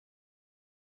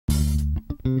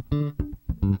Welcome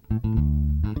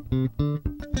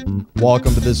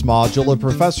to this module of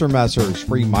Professor Messer's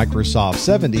free Microsoft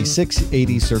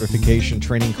 7680 certification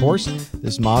training course.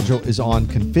 This module is on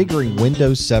configuring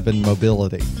Windows 7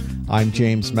 mobility. I'm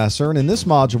James Messer, and in this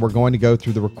module, we're going to go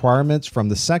through the requirements from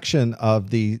the section of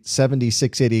the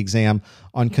 7680 exam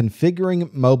on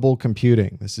configuring mobile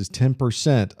computing. This is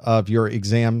 10% of your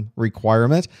exam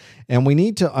requirement, and we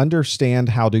need to understand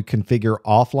how to configure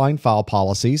offline file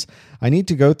policies. I need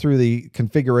to go through the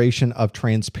configuration of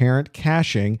transparent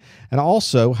caching and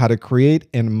also how to create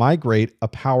and migrate a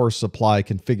power supply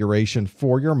configuration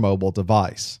for your mobile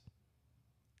device.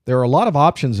 There are a lot of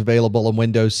options available in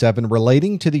Windows 7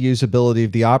 relating to the usability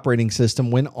of the operating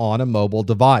system when on a mobile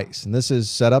device. And this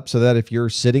is set up so that if you're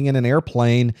sitting in an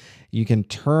airplane, you can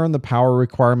turn the power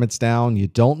requirements down. You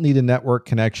don't need a network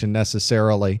connection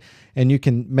necessarily, and you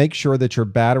can make sure that your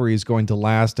battery is going to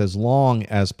last as long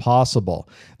as possible.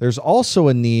 There's also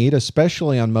a need,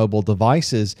 especially on mobile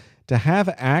devices, to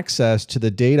have access to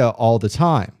the data all the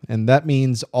time. And that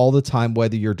means all the time,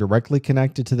 whether you're directly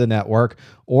connected to the network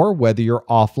or whether you're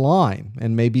offline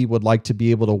and maybe would like to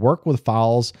be able to work with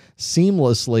files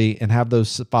seamlessly and have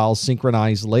those files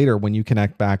synchronized later when you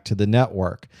connect back to the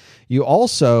network. You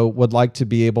also would like to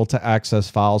be able to access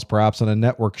files perhaps on a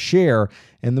network share,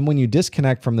 and then when you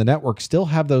disconnect from the network, still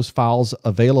have those files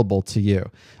available to you.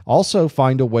 Also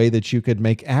find a way that you could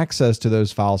make access to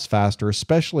those files faster,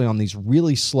 especially on these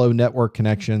really slow network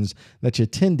connections that you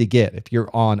tend to get if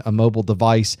you're on a mobile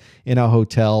device in a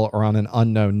hotel or on an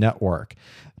unknown network.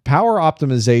 Power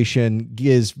optimization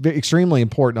is extremely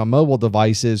important on mobile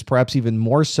devices, perhaps even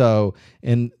more so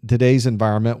in today's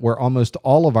environment where almost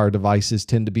all of our devices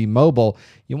tend to be mobile.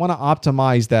 You want to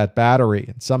optimize that battery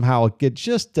and somehow get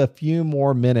just a few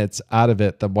more minutes out of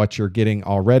it than what you're getting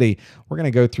already. We're going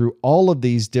to go through all of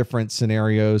these different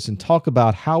scenarios and talk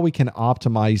about how we can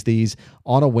optimize these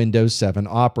on a Windows 7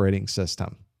 operating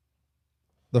system.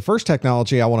 The first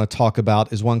technology I want to talk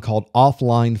about is one called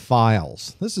offline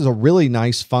files. This is a really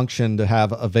nice function to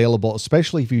have available,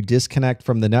 especially if you disconnect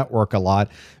from the network a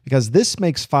lot, because this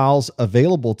makes files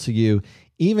available to you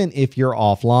even if you're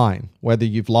offline, whether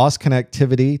you've lost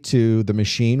connectivity to the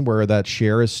machine where that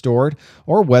share is stored,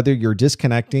 or whether you're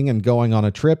disconnecting and going on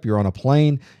a trip, you're on a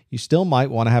plane, you still might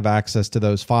want to have access to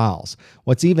those files.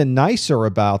 What's even nicer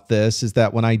about this is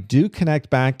that when I do connect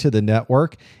back to the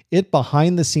network, it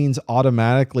behind the scenes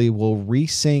automatically will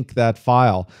resync that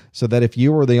file so that if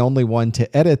you were the only one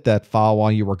to edit that file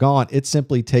while you were gone, it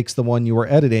simply takes the one you were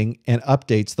editing and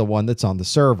updates the one that's on the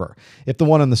server. If the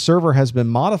one on the server has been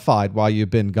modified while you've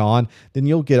been gone, then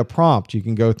you'll get a prompt. You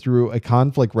can go through a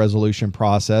conflict resolution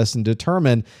process and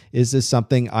determine, is this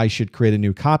something I should create a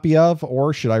new copy of,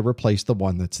 or should I replace the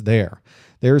one that's there?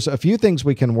 There's a few things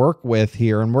we can work with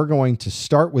here, and we're going to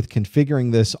start with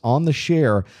configuring this on the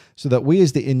share so that we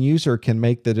as the end user can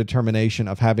make the determination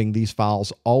of having these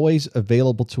files always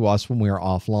available to us when we are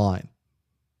offline.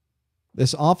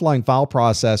 This offline file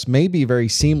process may be very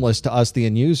seamless to us, the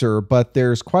end user, but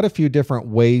there's quite a few different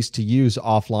ways to use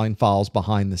offline files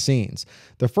behind the scenes.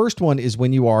 The first one is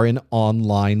when you are in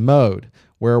online mode,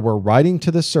 where we're writing to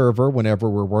the server whenever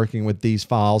we're working with these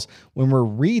files. When we're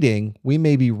reading, we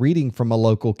may be reading from a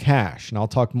local cache, and I'll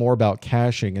talk more about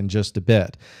caching in just a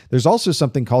bit. There's also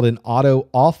something called an auto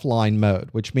offline mode,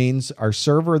 which means our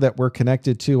server that we're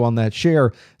connected to on that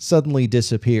share suddenly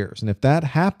disappears. And if that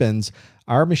happens,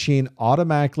 our machine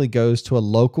automatically goes to a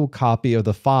local copy of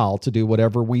the file to do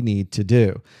whatever we need to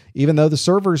do. Even though the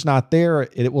server's not there,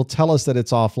 it will tell us that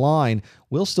it's offline.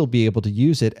 We'll still be able to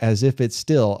use it as if it's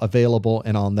still available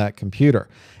and on that computer.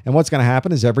 And what's going to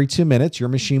happen is every 2 minutes, your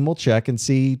machine will check and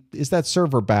see, is that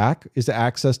server back? Is the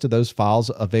access to those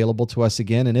files available to us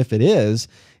again? And if it is,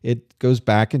 it goes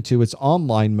back into its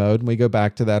online mode and we go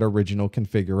back to that original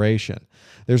configuration.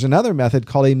 There's another method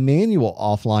called a manual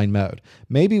offline mode.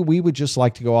 Maybe we would just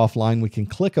like to go offline. We can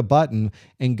click a button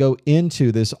and go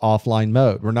into this offline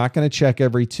mode. We're not going to check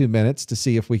every 2 minutes to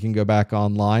see if we can go back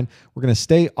online. We're going to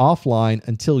stay offline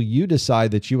until you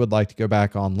decide that you would like to go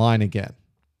back online again.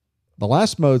 The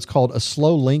last mode is called a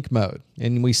slow link mode,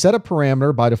 and we set a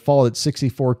parameter by default at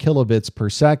 64 kilobits per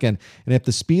second, and if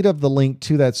the speed of the link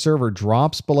to that server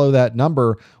drops below that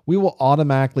number, we will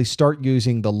automatically start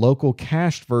using the local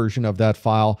cached version of that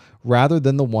file rather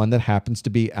than the one that happens to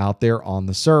be out there on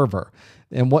the server.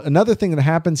 And what another thing that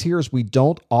happens here is we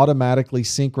don't automatically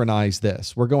synchronize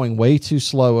this. We're going way too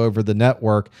slow over the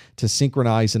network to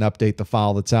synchronize and update the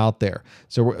file that's out there.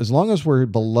 So as long as we're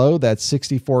below that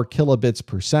 64 kilobits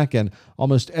per second,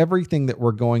 almost everything that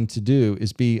we're going to do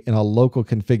is be in a local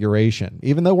configuration.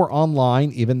 Even though we're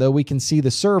online, even though we can see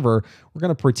the server, we're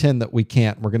going to pretend that we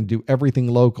can't. We're going to do everything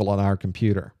local on our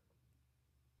computer.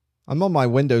 I'm on my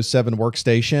Windows 7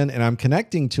 workstation, and I'm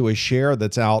connecting to a share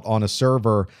that's out on a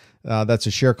server. That's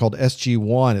a share called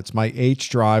SG1. It's my H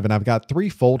drive, and I've got 3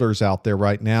 folders out there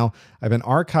right now. I have an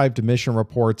archived mission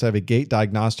reports, I have a gate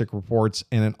diagnostic reports,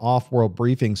 and an off-world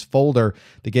briefings folder.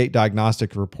 The gate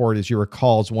diagnostic report, as you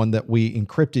recall, is one that we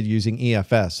encrypted using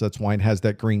EFS. So that's why it has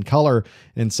that green color.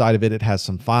 Inside of it, it has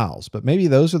some files. But maybe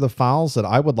those are the files that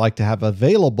I would like to have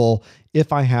available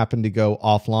if I happen to go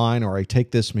offline, or I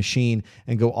take this machine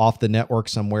and go off the network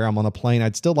somewhere, I'm on a plane,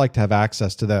 I'd still like to have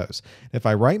access to those. If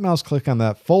I right mouse click on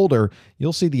that folder,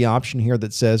 you'll see the option here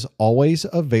that says always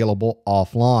available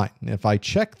offline. And if I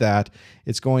check that,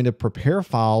 it's going to prepare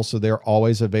files so they're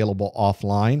always available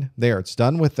offline. There, it's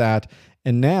done with that.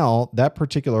 And now that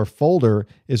particular folder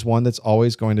is one that's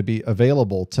always going to be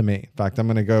available to me. In fact, I'm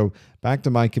going to go back to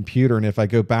my computer, and if I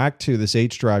go back to this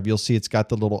H drive, you'll see it's got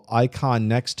the little icon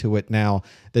next to it now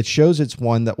that shows it's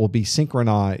one that will be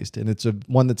synchronized, and it's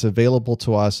one that's available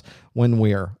to us when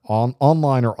we're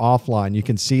online or offline. You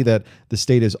can see that the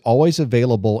state is always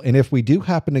available, and if we do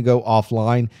happen to go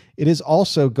offline, it is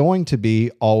also going to be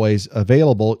always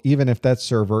available, even if that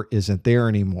server isn't there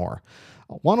anymore.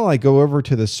 Why don't I go over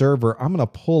to the server? I'm going to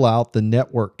pull out the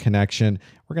network connection.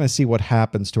 We're going to see what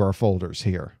happens to our folders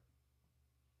here.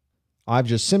 I've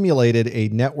just simulated a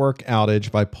network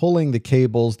outage by pulling the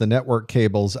cables, the network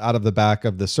cables, out of the back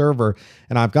of the server.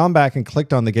 And I've gone back and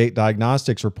clicked on the gate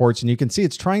diagnostics reports, and you can see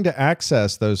it's trying to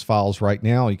access those files right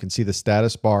now. You can see the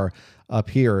status bar up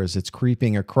here as it's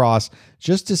creeping across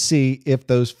just to see if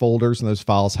those folders and those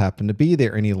files happen to be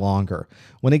there any longer.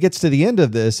 When it gets to the end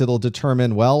of this, it'll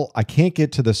determine, well, I can't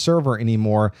get to the server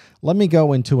anymore. Let me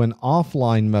go into an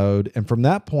offline mode. And from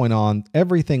that point on,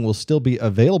 everything will still be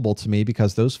available to me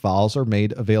because those files are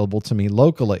made available to me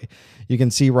locally. You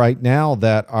can see right now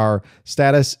that our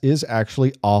status is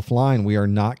actually offline. We are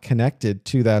not connected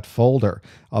to that folder,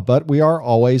 but we are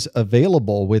always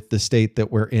available with the state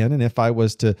that we're in. And if I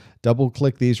was to double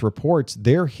click these reports,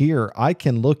 they're here. I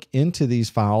can look into these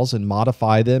files and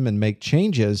modify them and make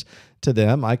changes to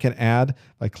them. I can add,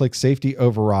 if I click safety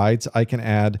overrides, I can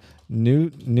add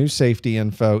new safety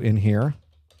info in here,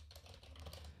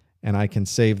 and I can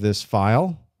save this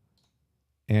file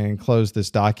and close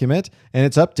this document, and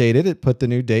it's updated. It put the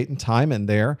new date and time in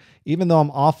there. Even though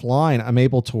I'm offline, I'm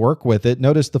able to work with it.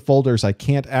 Notice the folders I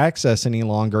can't access any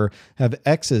longer have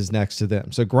X's next to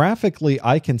them. So graphically,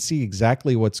 I can see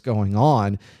exactly what's going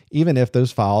on, even if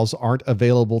those files aren't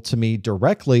available to me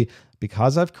directly.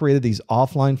 Because I've created these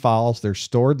offline files, they're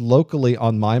stored locally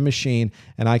on my machine,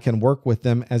 and I can work with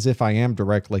them as if I am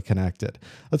directly connected.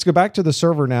 Let's go back to the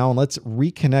server now, and let's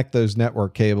reconnect those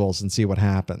network cables and see what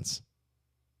happens.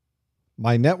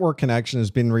 My network connection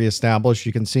has been reestablished.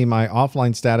 You can see my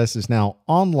offline status is now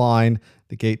online.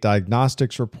 The gate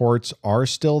diagnostics reports are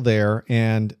still there,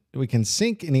 and we can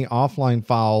sync any offline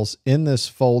files in this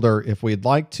folder if we'd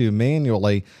like to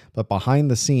manually, but behind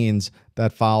the scenes,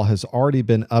 that file has already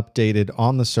been updated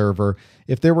on the server.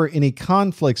 If there were any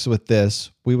conflicts with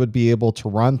this, we would be able to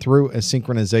run through a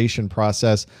synchronization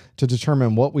process to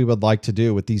determine what we would like to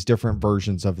do with these different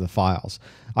versions of the files.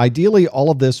 Ideally,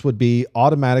 all of this would be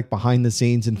automatic behind the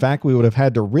scenes. In fact, we would have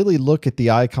had to really look at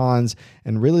the icons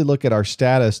and really look at our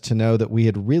status to know that we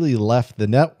had really left the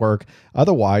network.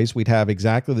 Otherwise, we'd have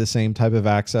exactly the same type of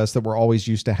access that we're always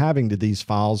used to having to these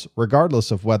files,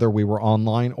 regardless of whether we were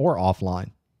online or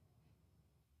offline.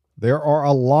 There are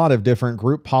a lot of different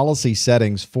group policy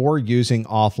settings for using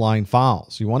offline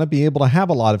files. You want to be able to have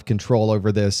a lot of control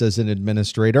over this as an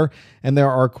administrator, and there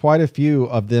are quite a few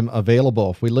of them available.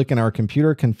 If we look in our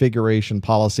computer configuration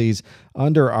policies,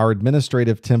 under our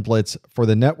administrative templates for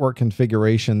the network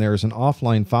configuration, there's an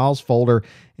offline files folder,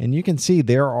 and you can see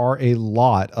there are a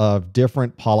lot of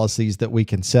different policies that we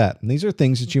can set. And these are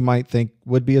things that you might think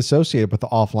would be associated with the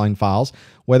offline files,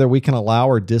 whether we can allow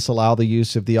or disallow the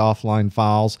use of the offline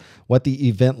files, what the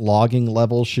event logging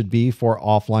level should be for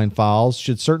offline files,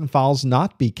 should certain files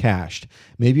not be cached.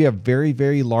 Maybe you have very,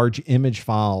 very large image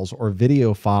files or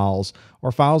video files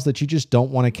or files that you just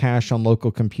don't want to cache on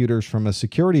local computers from a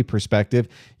security perspective,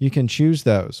 you can choose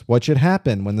those. What should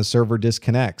happen when the server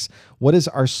disconnects? What is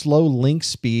our slow link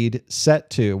speed set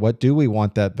to? What do we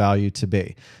want that value to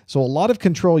be? So a lot of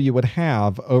control you would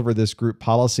have over this group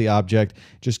policy object.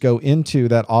 Just go into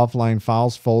that offline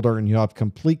files folder and you have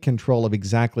complete control of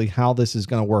exactly how this is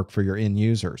going to work for your end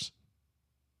users.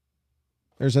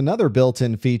 There's another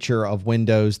built-in feature of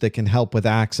Windows that can help with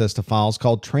access to files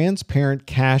called transparent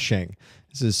caching.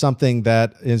 This is something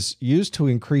that is used to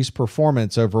increase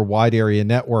performance over wide area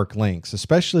network links,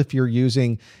 especially if you're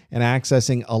using and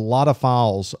accessing a lot of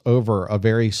files over a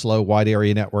very slow wide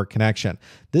area network connection.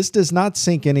 This does not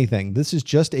sync anything. This is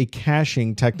just a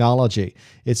caching technology.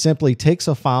 It simply takes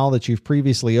a file that you've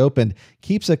previously opened,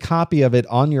 keeps a copy of it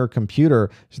on your computer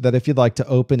so that if you'd like to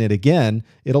open it again,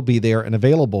 it'll be there and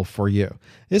available for you.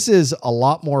 This is a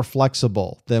lot more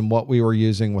flexible than what we were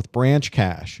using with Branch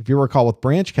Cache. If you recall, with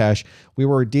Branch Cache, we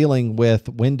were dealing with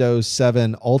Windows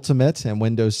 7 Ultimate and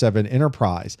Windows 7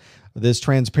 Enterprise. This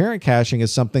transparent caching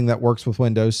is something that works with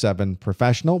Windows 7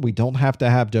 Professional. We don't have to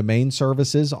have domain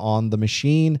services on the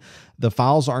machine. The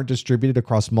files aren't distributed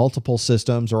across multiple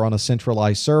systems or on a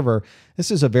centralized server. This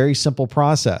is a very simple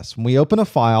process. When we open a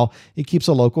file, it keeps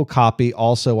a local copy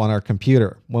also on our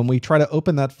computer. When we try to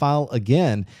open that file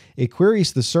again, it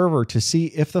queries the server to see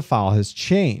if the file has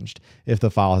changed. If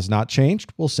the file has not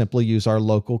changed, we'll simply use our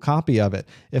local copy of it.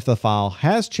 If the file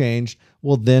has changed,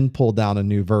 we'll then pull down a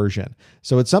new version.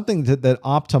 So it's something that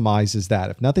optimizes that.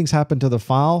 If nothing's happened to the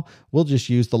file, we'll just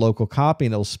use the local copy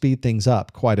and it'll speed things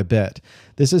up quite a bit.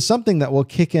 This is something that will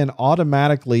kick in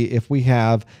automatically if we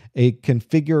have a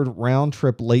configured round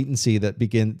trip latency that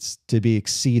begins to be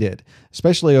exceeded,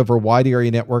 especially over wide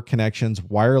area network connections,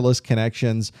 wireless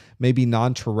connections, maybe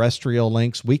non-terrestrial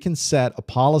links. We can set a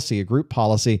policy, a group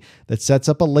policy that sets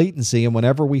up a latency, and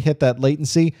whenever we hit that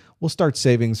latency, we'll start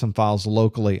saving some files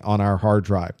locally on our hard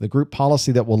drive. The group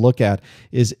policy that we'll look at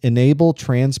is enable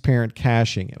transparent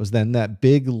caching. It was then that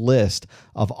big list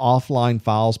of offline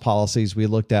files policies we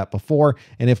looked at before,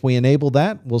 and if we enable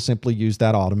that, we'll simply use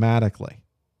that automatically.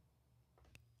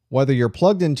 Whether you're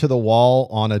plugged into the wall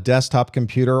on a desktop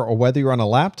computer or whether you're on a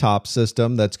laptop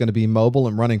system that's going to be mobile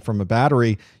and running from a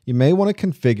battery, you may want to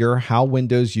configure how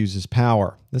Windows uses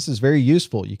power. This is very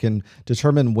useful. You can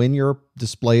determine when your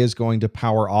display is going to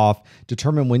power off,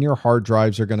 determine when your hard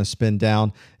drives are going to spin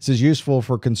down. This is useful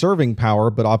for conserving power,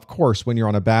 but of course, when you're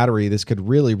on a battery, this could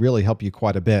really help you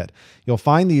quite a bit. You'll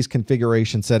find these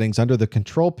configuration settings under the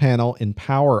control panel in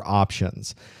Power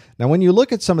Options. Now, when you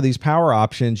look at some of these power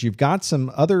options, you've got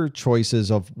some other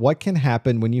choices of what can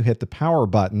happen when you hit the power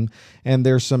button. And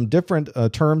there's some different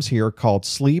terms here called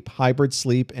sleep, hybrid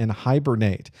sleep, and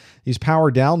hibernate. These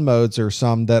power down modes are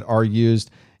some that are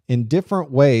used in different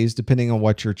ways depending on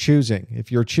what you're choosing.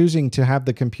 If you're choosing to have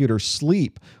the computer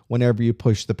sleep whenever you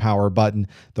push the power button,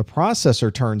 the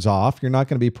processor turns off. You're not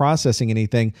going to be processing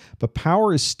anything, but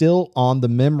power is still on the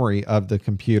memory of the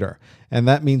computer. And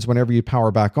that means whenever you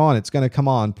power back on, it's going to come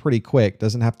on pretty quick.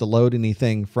 Doesn't have to load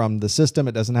anything from the system.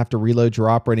 It doesn't have to reload your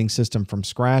operating system from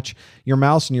scratch. Your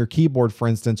mouse and your keyboard, for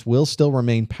instance, will still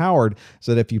remain powered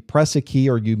so that if you press a key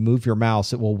or you move your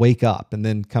mouse, it will wake up and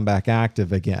then come back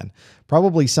active again.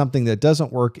 Probably something that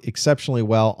doesn't work exceptionally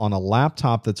well on a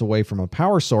laptop that's away from a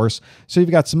power source. So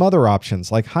you've got some other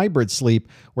options like hybrid sleep,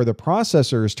 where the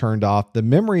processor is turned off, the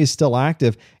memory is still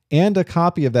active, and a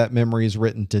copy of that memory is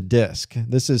written to disk.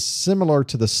 This is similar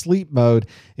to the sleep mode,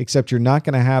 except you're not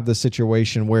going to have the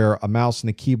situation where a mouse and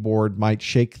a keyboard might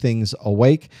shake things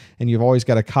awake, and you've always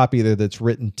got a copy there that's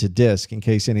written to disk in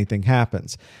case anything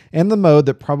happens. And the mode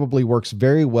that probably works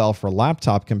very well for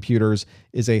laptop computers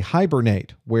is a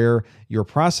hibernate, where your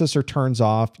processor turns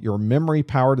off, your memory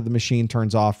power to the machine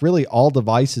turns off, really all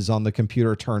devices on the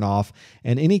computer turn off,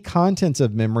 and any contents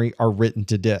of memory are written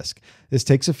to disk. This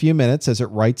takes a few minutes as it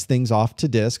writes things off to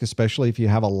disk, especially if you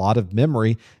have a lot of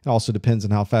memory. It also depends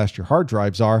on how fast your hard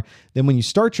drives are. Then when you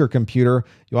start your computer,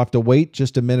 you'll have to wait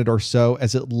just a minute or so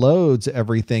as it loads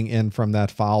everything in from that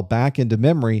file back into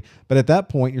memory. But at that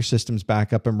point, your system's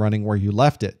back up and running where you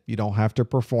left it. You don't have to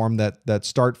perform that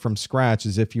start from scratch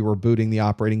as if you were booting the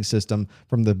operating system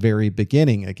from the very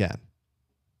beginning again.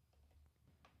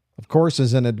 Of course,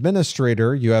 as an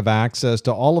administrator, you have access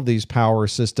to all of these power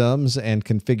systems and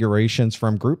configurations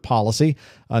from Group Policy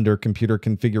under Computer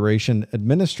Configuration,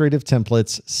 Administrative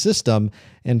Templates, System,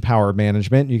 in power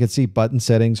management. You can see button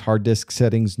settings, hard disk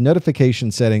settings,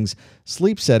 notification settings,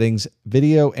 sleep settings,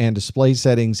 video and display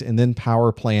settings, and then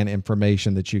power plan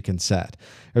information that you can set.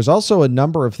 There's also a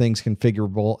number of things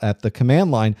configurable at the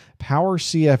command line. Power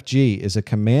CFG is a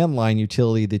command line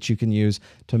utility that you can use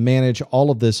to manage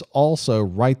all of this also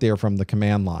right there from the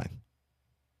command line.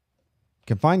 You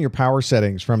can find your power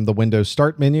settings from the Windows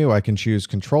Start menu. I can choose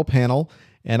Control Panel,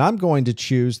 and I'm going to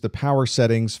choose the power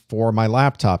settings for my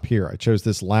laptop here. I chose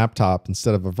this laptop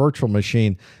instead of a virtual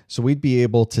machine, so we'd be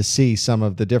able to see some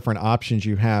of the different options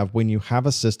you have when you have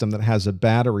a system that has a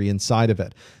battery inside of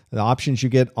it. The options you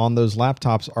get on those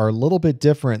laptops are a little bit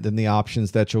different than the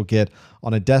options that you'll get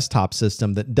on a desktop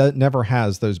system that never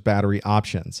has those battery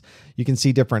options. You can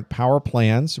see different power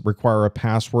plans, require a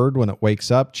password when it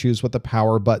wakes up, choose what the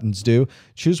power buttons do,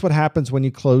 choose what happens when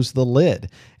you close the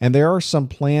lid. And there are some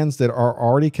plans that are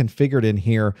already configured in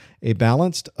here, a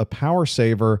balanced, a power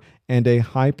saver, and a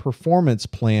high performance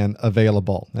plan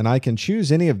available. And I can choose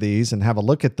any of these and have a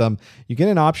look at them. You get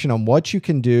an option on what you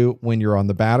can do when you're on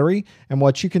the battery and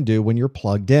what you can do when you're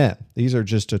plugged in. These are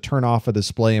just to turn off a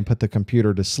display and put the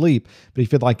computer to sleep. But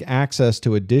if you'd like access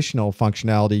to additional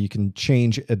functionality, you can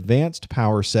change advanced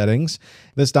power settings.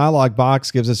 This dialog box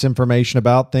gives us information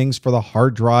about things for the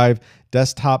hard drive,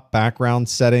 desktop background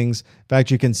settings. In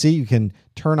fact, you can see you can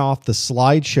turn off the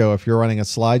slideshow if you're running a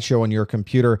slideshow on your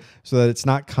computer so that it's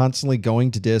not constantly going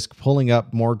to disk, pulling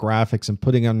up more graphics and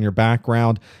putting on your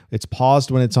background. It's paused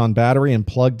when it's on battery and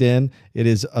plugged in. It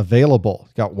is available.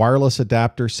 It's got wireless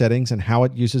adapter settings and how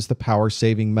it uses the power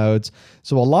saving modes.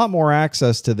 So a lot more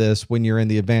access to this when you're in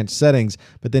the advanced settings,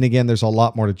 but then again, there's a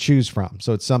lot more to choose from.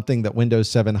 So it's something that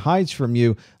Windows 7 hides from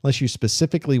you unless you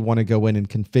specifically want to go in and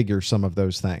configure some of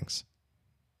those things.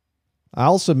 I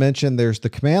also mentioned there's the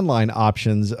command line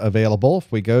options available.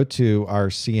 If we go to our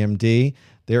CMD,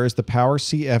 there is the Power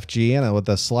CFG, and with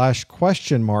the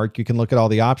 /? you can look at all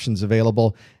the options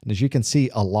available. And as you can see,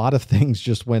 a lot of things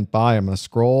just went by. I'm going to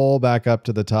scroll back up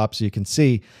to the top so you can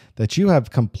see that you have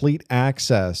complete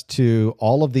access to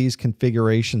all of these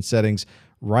configuration settings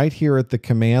right here at the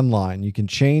command line. You can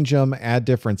change them, add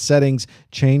different settings,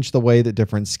 change the way that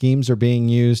different schemes are being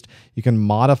used. You can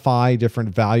modify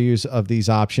different values of these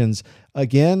options.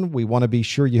 Again, we want to be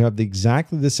sure you have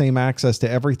exactly the same access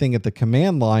to everything at the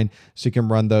command line, so you can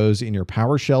run those in your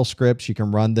PowerShell scripts. You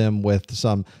can run them with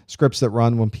some scripts that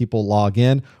run when people log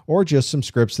in, or just some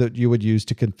scripts that you would use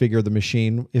to configure the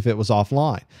machine if it was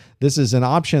offline. This is an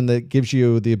option that gives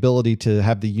you the ability to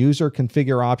have the user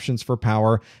configure options for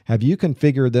Power, have you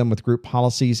configure them with group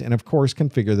policies, and of course,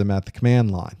 configure them at the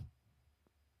command line.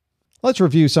 Let's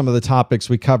review some of the topics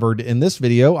we covered in this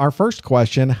video. Our first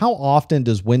question, how often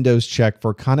does Windows check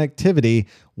for connectivity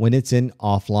when it's in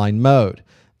offline mode?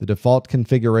 The default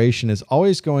configuration is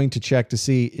always going to check to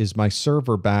see, is my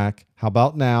server back? How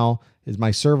about now? Is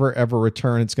my server ever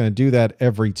return? It's going to do that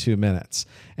every 2 minutes.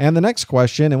 And the next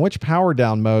question, in which power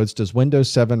down modes does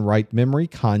Windows 7 write memory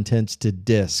contents to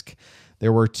disk?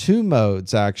 There were 2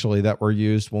 modes actually that were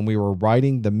used when we were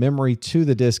writing the memory to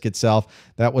the disk itself.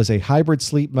 That was a hybrid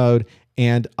sleep mode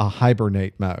and a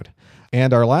hibernate mode.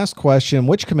 And our last question,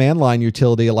 which command line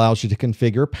utility allows you to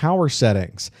configure power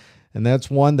settings? And that's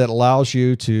one that allows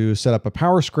you to set up a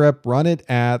power script, run it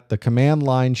at the command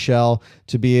line shell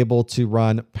to be able to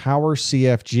run Power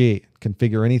CFG,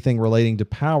 configure anything relating to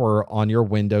power on your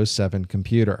Windows 7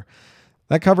 computer.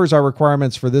 That covers our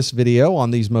requirements for this video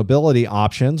on these mobility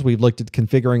options. We've looked at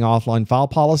configuring offline file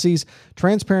policies,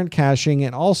 transparent caching,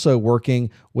 and also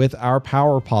working with our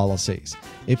power policies.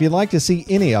 If you'd like to see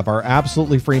any of our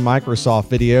absolutely free Microsoft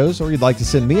videos, or you'd like to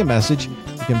send me a message,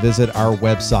 you can visit our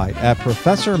website at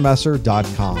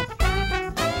ProfessorMesser.com.